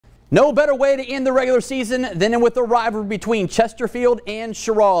No better way to end the regular season than with the rivalry between Chesterfield and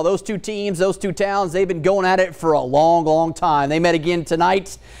Cheraw. Those two teams, those two towns, they've been going at it for a long time. They met again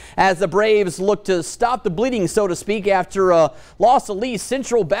tonight as the Braves look to stop the bleeding, so to speak, after a loss to Lee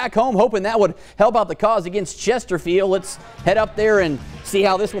Central back home, hoping that would help out the cause against Chesterfield. Let's head up there and see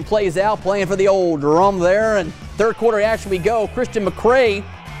how this one plays out, playing for the old drum there. And third quarter action we go. Christian McCray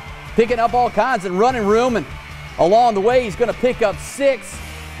picking up all kinds of running room, and along the way he's going to pick up 6.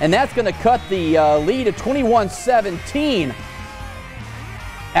 And that's going to cut the lead to 21-17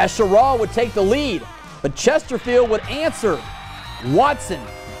 as Cheraw would take the lead. But Chesterfield would answer. Watson,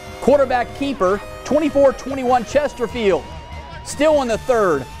 quarterback keeper, 24-21 Chesterfield. Still in the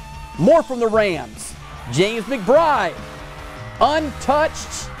third. More from the Rams. James McBride,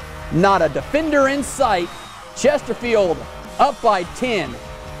 untouched, not a defender in sight. Chesterfield up by 10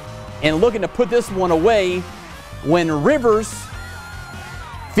 and looking to put this one away when Rivers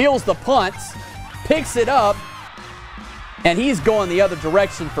feels the punt, picks it up, and he's going the other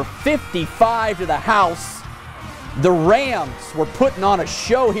direction for 55 to the house. The Rams were putting on a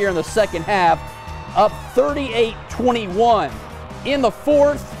show here in the second half, up 38-21. In the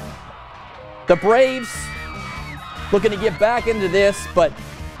fourth, the Braves looking to get back into this, but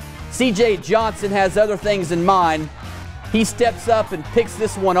C.J. Johnson has other things in mind. He steps up and picks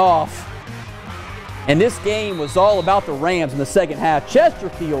this one off. And this game was all about the Rams in the second half.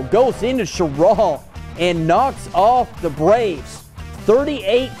 Chesterfield goes into Cheraw and knocks off the Braves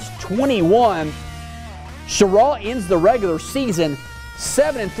 38-21. Cheraw ends the regular season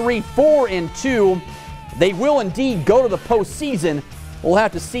 7-3, 4-2. They will indeed go to the postseason. We'll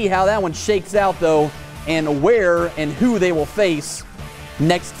have to see how that one shakes out, though, and where and who they will face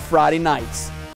next Friday night.